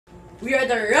We are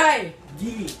the Rai,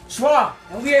 Schwa,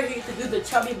 and we are here to do the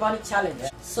Chubby Bunny Challenge.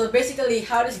 So basically,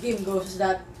 how this game goes is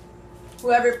that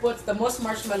whoever puts the most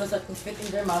marshmallows that can fit in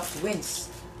their mouth wins.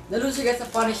 The loser gets a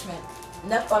punishment,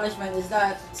 and that punishment is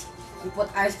that we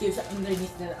put ice cubes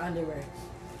underneath their underwear.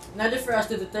 In order for us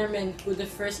to determine who the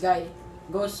first guy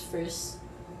goes first,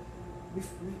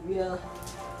 we'll...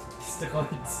 it's the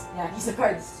cards. Yeah, he's the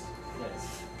cards.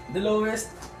 Yes. The lowest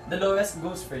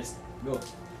goes first. Go.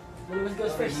 The lowest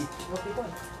goes first. Okay, go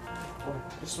on. Oh,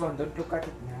 this one, don't look at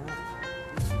it now.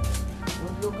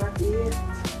 Don't look at it.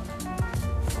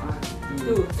 1,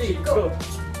 2, 3, go!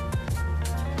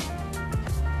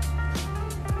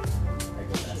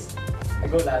 I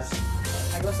go last.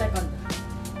 I go second.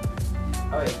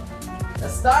 Oh wait.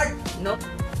 Let's start! Nope.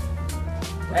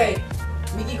 Okay,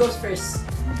 Mickey goes first.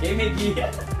 Okay, Mickey.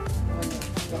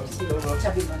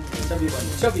 Chubby Bunny.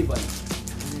 Chubby bunny.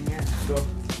 Ano yan? Go.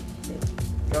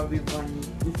 Chubby bunny.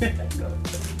 Go.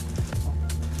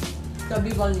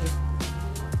 Chubby Bunny.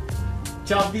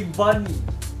 Chubby bunny. Chubby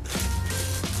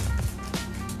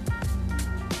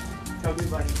bunny. Chubby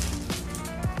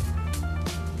Bunny.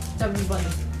 Chubby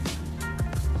bunny.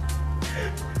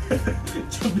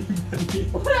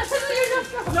 Wala, saan na yun?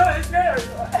 No, it's there.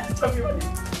 Chubby bunny.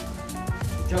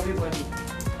 Chubby bunny.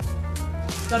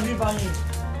 Chubby Bunny.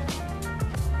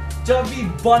 Chubby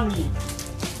bunny.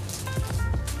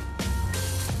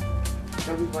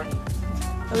 Chubby bunny.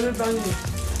 Chubby Bunny.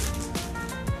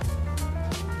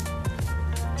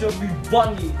 Chubby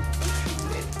bunny.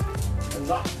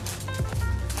 Ano?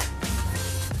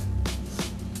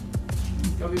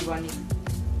 Chubby bunny.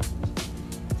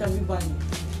 Chubby Bunny.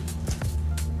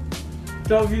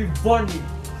 Chubby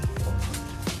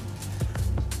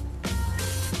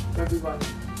bunny. Chubby bunny.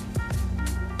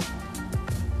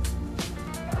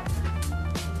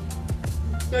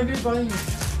 Chubby Bunny.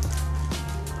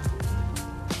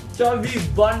 Chubby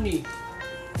bunny.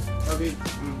 Chubby.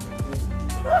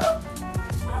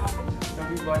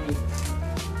 Chubby bunny.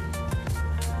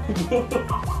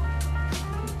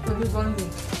 Chubby Bunny.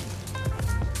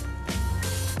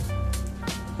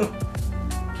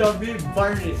 Chubby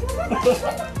bunny.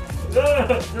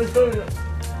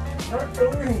 Not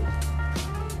chubby.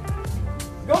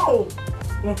 Go.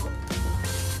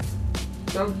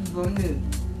 Chubby bunny.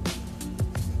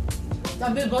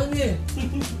 Chubby Bunny.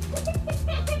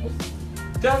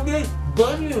 Chubby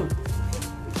bunny.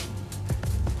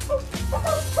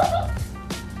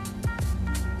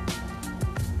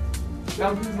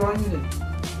 Chubby bunny.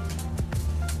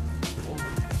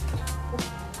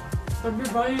 Chubby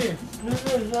Bunny. This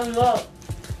is a lot.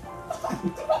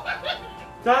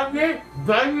 Chubby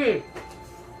bunny.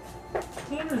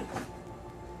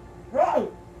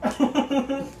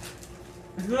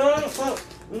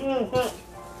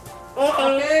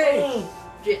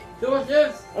 Okay. Do what's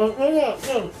this?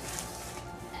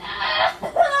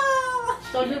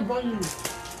 Chubby Bunny.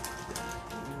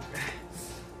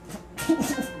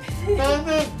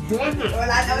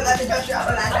 Wala na Joshua.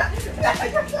 Wala na.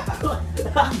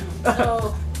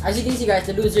 So, as you can see guys,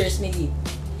 the loser is Mickey.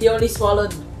 He only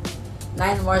swallowed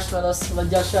 9 marshmallows while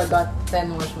Joshua got 10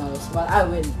 marshmallows, but I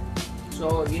win.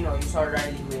 So, you know, you saw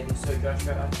Riley win. So,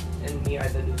 Joshua and me are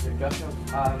the loser. Joshua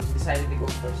decided to go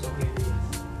first, so here he is.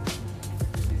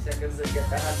 50 seconds to get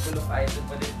a handful of ice and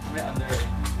put it in my underwear.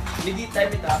 Miggy,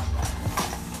 time it up.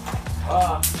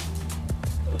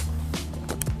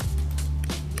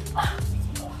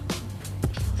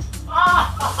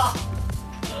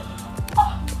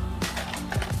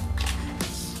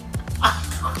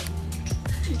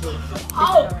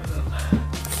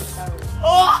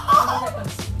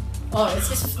 Oh, it's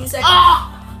just 15 seconds.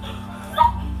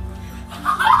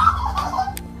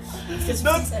 It's just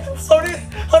 15 seconds. How many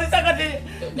seconds?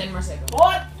 10 more seconds.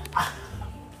 What?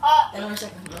 10 more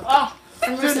seconds, bro.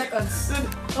 10 more Dude. seconds.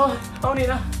 Oh, how many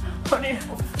na? How many?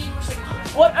 15 more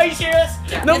seconds. What? Are you serious?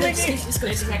 Yeah, No, yeah, Mickey. it's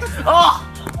close. Oh!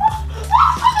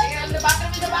 In the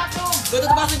bathroom. Go to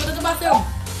the bathroom.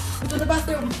 Go to the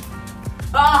bathroom.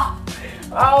 Ah!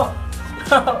 Ow!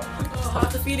 Oh,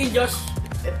 how's the feeling, Josh?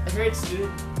 It hurts, dude.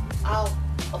 Ow.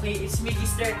 Okay, it's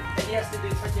Mickey's turn, and he has to do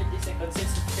it for 30 seconds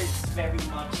since it hurts very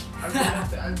much. I'll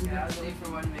do it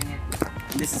for 1 minute.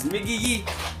 This is Miggy.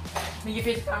 Mickey,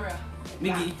 face the camera.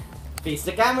 Miggy, face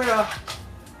the camera.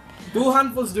 2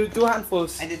 handfuls, dude. 2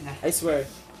 handfuls. I did na. I swear.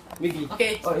 Miggy.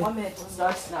 Okay, Oh, 1 minute.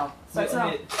 Starts now. Starts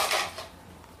now.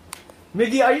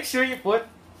 Miggy, are you sure you put?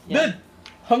 Yeah. Dude,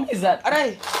 how many is that?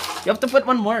 Aray! You have to put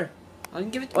one more. I'll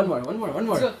give it One more.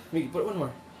 Let's go. Miggy, put one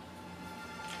more.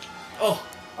 Oh,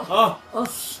 Oh,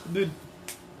 dude.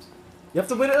 You have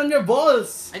to put it on your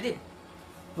balls. I did.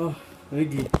 Oh,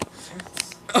 Miggy.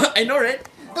 I know, right?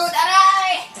 Dude,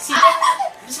 aray! See that?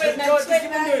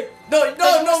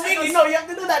 No, Mickey, no, you have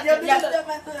to do that. You have to do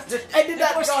that. I did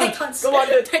that. 30 more seconds. Come on,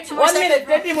 dude. 30 more 1 minute,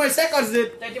 seconds, 30 more seconds,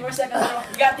 dude. 30 more seconds, bro.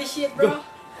 You got this shit, bro.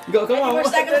 Go, come 30 on. more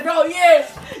seconds, bro. Yeah.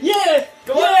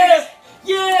 Come on, Yeah.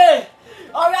 Yeah.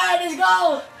 Alright, let's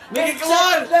go. Mickey, come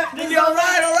on. Mickey,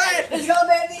 alright. Let's go,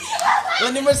 baby.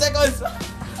 20 more seconds.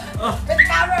 Get the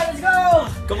camera, let's go.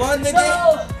 Come on, Let's Mickey.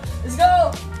 go. Let's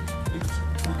go.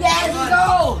 Yeah, let's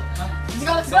go.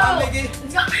 Let's go. Come on, Mickey.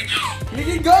 Let's go.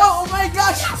 Mickey, go. Oh my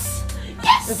gosh.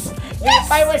 Yes. Yes.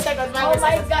 5 more seconds. 5 Oh more my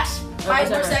seconds. gosh. 5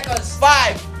 more seconds.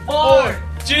 5, 4,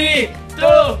 3, 2,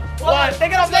 1.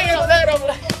 Take it off.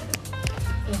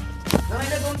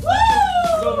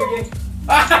 Woo! Go, Mickey.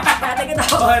 Yeah, take it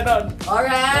off. Alright, done.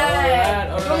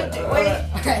 Alright.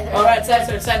 Wait. Alright,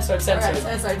 censored.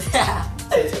 Alright,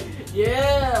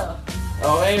 yeah.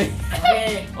 Oh, wait.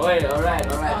 Okay. Wait, alright.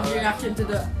 Reaction to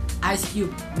the ice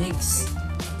cube mix.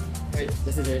 Wait,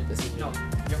 this is it. No,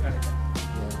 you're gonna.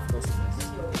 Yeah, of course it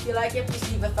is. If you like it,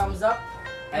 please leave a thumbs up.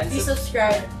 And And please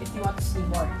subscribe if you want to see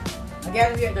more.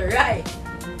 Again, we are the Rai.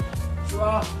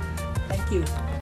 Thank you.